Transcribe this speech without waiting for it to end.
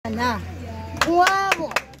bana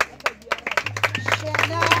wabo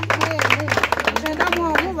shenda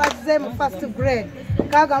mu bazze mu first grade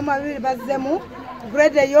kaga mabiri bazze mu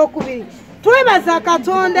grade ey'okubiri twebaza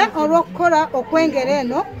Katonda olw'okukola okwengera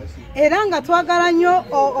eno era nga twagala nnyo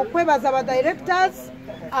okwebaza aba directors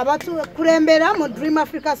abatukulembera mu Dream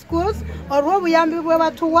Africa Schools olw'obuyambi bwe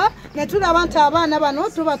batuwa ne tulaba nti abaana bano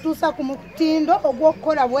tubatuusa ku mutindo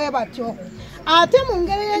ogw'okukola bwe batyo. Ate mu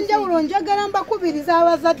ngeri y'enjawulo njagala mbakubiriza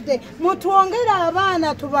abazadde mutwongere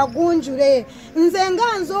abaana tubagunjule. Nze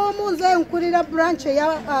nga nz'omu nze nkulira branch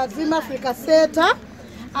eya Dream Africa sseta.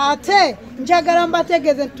 Ate njagala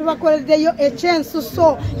mbategeeze nti tubakoleddeyo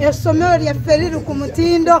ekyensuso essomero lyaffe liri ku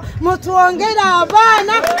mutindo mutwongere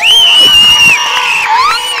abaana.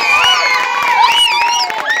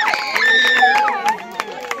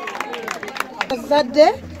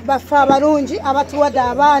 Bazadde baffe abalungi abatuwadde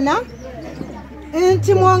abaana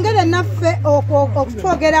nti mwongere naffe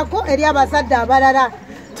okutwogerako eri abazadde abalala.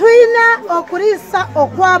 Tulina okuliisa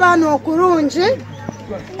okw'abaana okulungi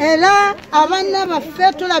era abaana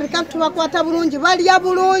baffe tulabika tubakwata bulungi balya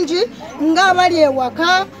bulungi nga bali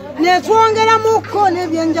ewaka ne twongeramuko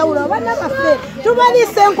n'ebyenjawulo. Abaana baffe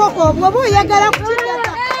tubaliisa enkoko obwo oyagala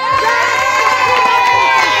kukigata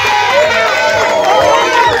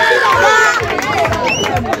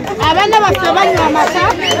abaana baffe banywa amata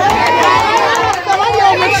bali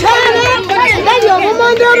omukyala bali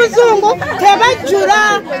obumonde obuzungu tebajjula.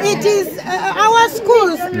 It is our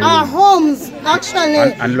schools are homes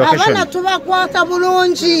actually. Abaana tubakwata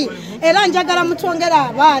bulungi era njagala mutwongere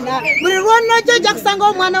abaana buli lwonnojja ojja kusanga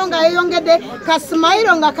omwana wo nga yeeyongedde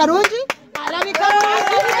kasimayiro nga kalungi alabika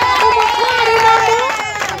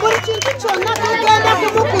buli kintu kyonna tugenda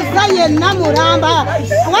kumukuza yenna mulamba.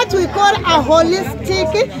 What we call a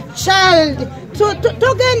holistic child.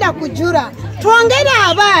 Tugenda kujura twongere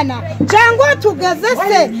abaana jangu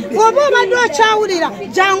tugezese bw'oba obadde okyawulira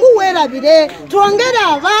jangu weerabire twongere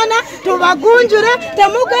abaana tubagunjure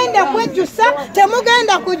temugenda kwejjusa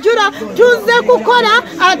temugenda kujura tuzze kukola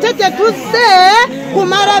ate tetuzze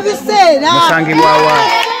kumala biseera.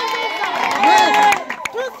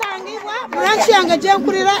 Branch yange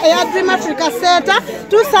gyenkulira eya Dream Africa sseta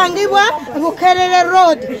tusangibwa Bukerere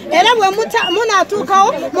Road era bwe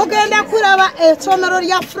munaatuukawo mugenda kulaba essomero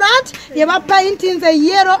lya front lye bapaintinze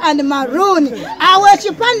yellow and maroon. Awo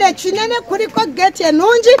ekipande ekinene kuliko gate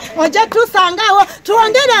ennungi ojja tusangawo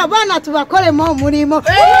twongere abaana tubakolemu omulimu.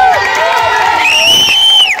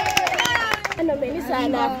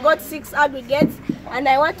 And I've got 6 aggregates and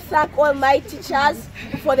I want to thank all my teachers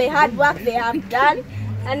for the hard work they have done.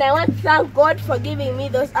 And I want to thank God for giving me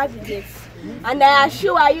those aggregates. And I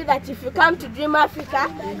assure you that if you come to Dream Africa,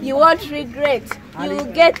 you won't regret. You will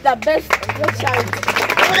get the best of your chance.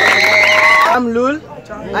 I'm Lul,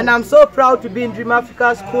 and I'm so proud to be in Dream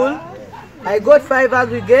Africa School. I got 5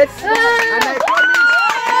 aggregates, and I promise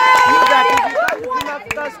you that if you come to Dream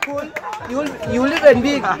Africa School, you will even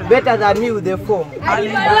be better than me with the 4.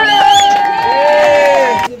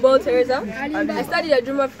 Teresa. I studied at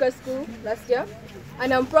Dream Africa School last year.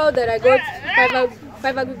 And I'm proud that I got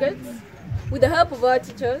 5 aggregates. With the help of our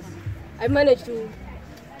teachers, I managed to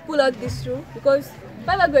pull out this through because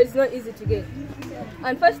 5 aggregates is not easy to get.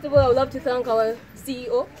 And first of all, I would love to thank our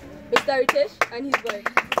CEO, Mr. Ritesh, and his wife.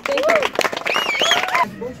 Thank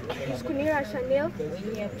you. Kunira Chanel.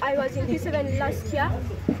 I was in P7 last year.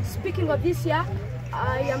 Speaking of this year,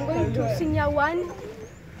 I am going to senior 1.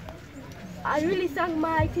 I really thank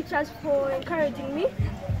my teachers for encouraging me.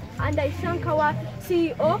 And I thank our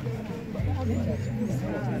CEO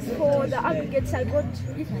for the aggregates I got.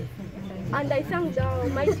 And I thank the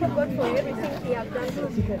Almighty God for everything He has done.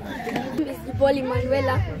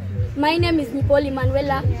 My name is Nipoli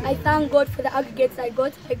Manuela. I thank God for the aggregates I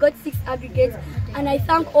got. I got 6 aggregates. And I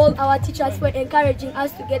thank all our teachers for encouraging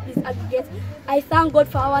us to get these aggregates. I thank God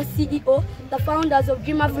for our CEO, the founders of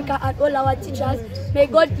Dream Africa, and all our teachers. May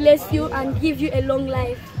God bless you and give you a long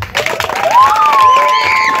life.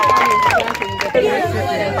 I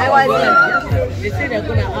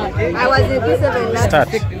was in P7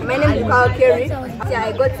 last week. My name is Carl Kerry.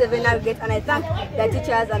 I got 7 aggregates and I thank the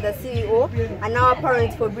teachers and the CEO and our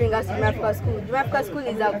parents for bringing us to Dream Africa School. Dream Africa School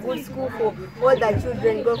is a good school for all the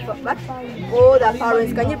children, all the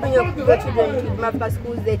parents. Can you bring your children to Dream Africa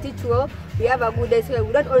Schools? They teach well. We have a good day. So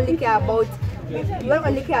we don't only care about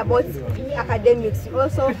academics, we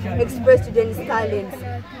also express students' talents.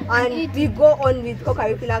 And we go on with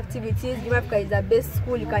co-curricular activities. Dream Africa is the best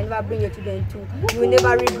school you can ever bring your children to. You will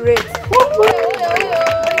never regret.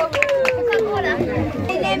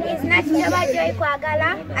 My name is Nachitaba Joy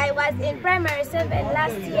Kwagala. I was in primary 7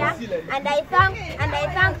 last year, and I thank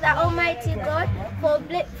the Almighty God for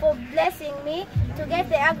blessing me to get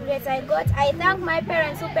the aggregates I got. I thank my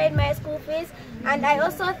parents who paid my school fees, and I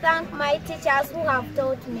also thank my teachers who have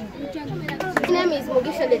taught me. My name is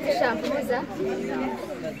Mugisha Letisha Mpuza.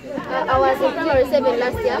 I was in primary 7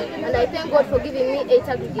 last year, and I thank God for giving me 8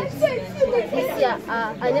 aggregates. This year,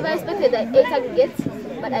 I never expected the 8 aggregates,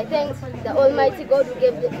 but I thank the Almighty God who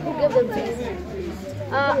gave them to me.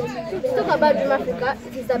 To talk about Dream Africa,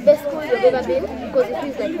 it is the best school you've ever been because it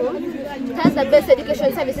feels like home. It has the best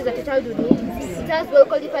education services that a child would need. It has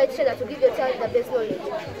well-qualified teachers to give your child the best knowledge.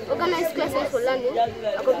 Organized classes for learning,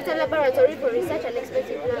 a computer laboratory for research and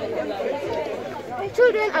expensive learning.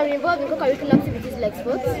 Children are involved in co-curricular activities like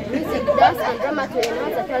sports, music, dance, and drama to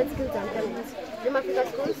enhance their child's skills and talents. Dream Africa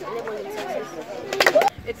schools enabling success.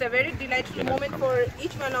 It's a very delightful moment for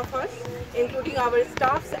each one of us, including our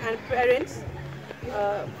staffs and parents,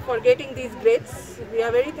 for getting these grades. We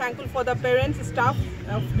are very thankful for the parents, staff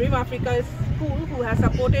of Dream Africa School who has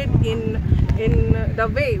supported in the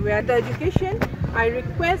way where the education. I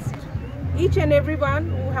request each and everyone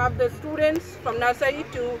who have the students from nursery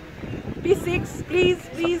to P6,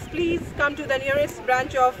 please come to the nearest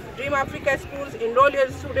branch of Dream Africa Schools, enroll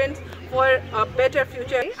your students for a better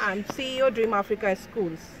future. I'm CEO Dream Africa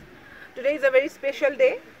Schools. Today is a very special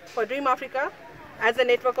day for Dream Africa as a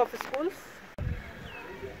network of schools.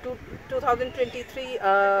 2023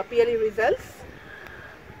 PLE results.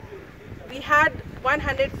 We had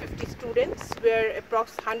 150 students where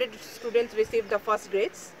approx 100 students received the first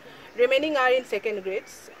grades. Remaining are in second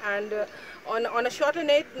grades, and on a shorter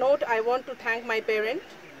note, I want to thank my parents,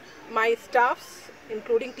 my staffs,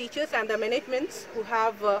 including teachers and the managements who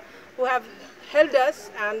have helped us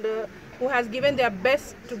and who has given their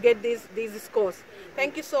best to get these scores.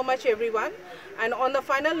 Thank you so much, everyone. And on the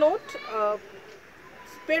final note,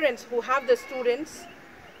 parents who have the students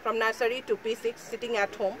from nursery to P6 sitting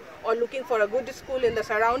at home or looking for a good school in the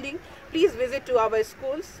surrounding, please visit to our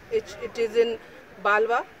schools. It is in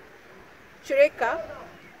Balwa, Chireka,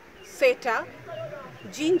 Seta,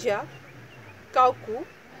 Jinja, Kauku,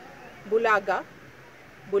 Bulaga,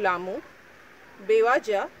 Bulamu,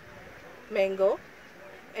 Bewaja, Mango,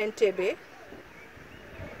 and Tebe.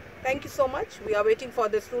 Thank you so much. We are waiting for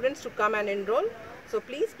the students to come and enroll. So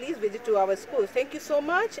please visit to our schools. Thank you so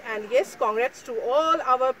much, and yes, congrats to all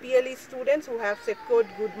our PLE students who have secured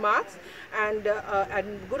good marks, and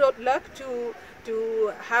good luck to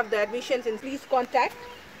have the admissions. And please contact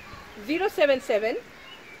 077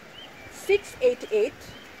 688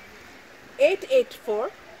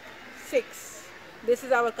 8846. This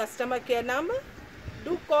is our customer care number.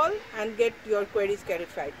 Do call and get your queries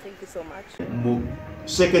clarified. Thank you so much.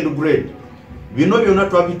 Second grade. Bino byonna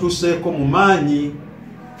twabituseeko mu maanyi,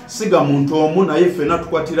 siga muntu omu naye ffenna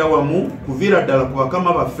tukwatira wamu kuviira ddala ku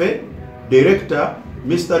bakama baffe, director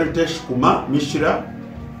Mr. Ritesh Kuma Mishra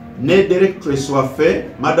ne directress waffe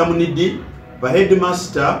Madam Nidi, ba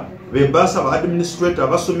headmaster, bebasa, ba administrator,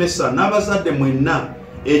 abasomesa n'abazadde mwenna.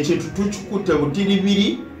 Ekintu tukikutte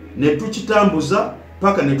butiribiri ne tukitambuza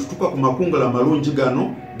paka ne tutuka ku makungula amalungi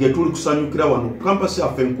gano ge tuli kusanyukira wano ku campus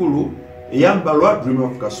yaffe enkulu eyambalwa Dream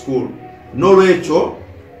Africa School. N'olwekyo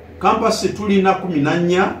kampasi tulina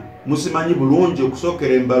 14 musimanyi bulungi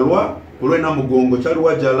okusookera embalwa kulwena mugongo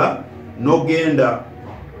Kyaluwajala n'ogenda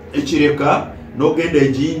Ekireka n'ogenda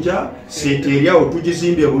Ejinja Seeteryawo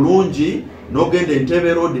tugizimbye bulungi n'ogenda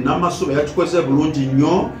Entebbe Road n'Amasuba yatukoze bulungi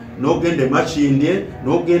nnyo n'ogenda Makindye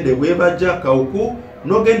n'ogenda Bwebaja Kauku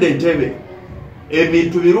n'ogenda Entebbe.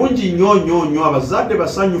 Ebintu birungi nnyo abazadde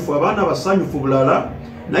basanyufu, abaana basanyufu bulala,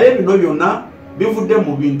 naye bino byonna bivudde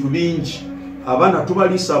mu bintu bingi. Abaana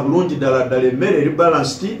tubaliisa bulungi ddala emmere eri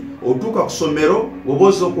balanced, otuuka ku ssomero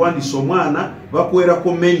oboza okuwandiisa omwana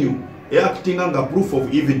bakuweerako menu actinga nga proof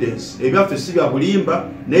of evidence. Ebyaffe si bya bulimba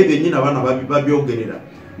naye byennyini abaana babyogerera.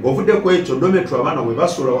 Ng'ovudde ku ekyo dormitory abaana bwe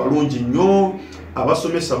basula walungi nnyo,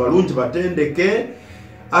 abasomesa balungi batendeke,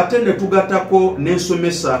 ate ne tugattako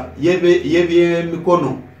n'ensomesa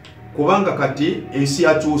y'ebyemikono kubanga kati ensi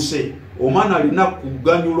yakyuse. Omwana alina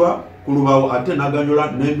kuganyulwa ku lubawo ate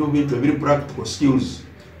n'aganyula n'ebintu ebiri practical skills.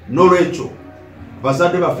 N'olwekyo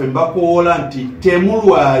bazadde baffe mbakoola nti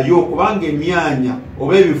temulwayo kubanga emyanya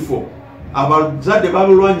oba ebifo abazadde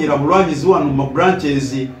babulwanyira bulwanyizi wano mu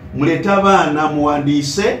branches, muleete abaana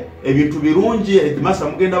muwandiise ebintu birungi. Edimasa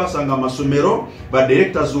mugenda basanga amasomero, ba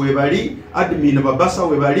directors we bali, admin babasa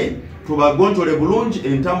we bali, tubagonjole bulungi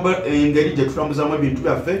engeri gye tutambuzamu ebintu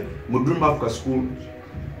byaffe mu Dream Africa School.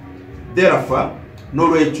 Therefore,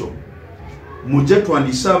 n'olwekyo mujje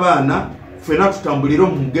twandiise abaana ffena tutambulire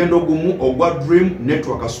mu mugendo gumu ogwa Dream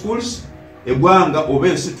Network Schools eggwanga oba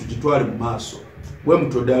ensi tugitwale mu maaso. Bwe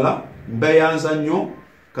muto ddala mbeyanza nnyo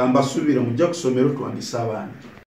kambasuubire mujja ku ssomero twambise abaana.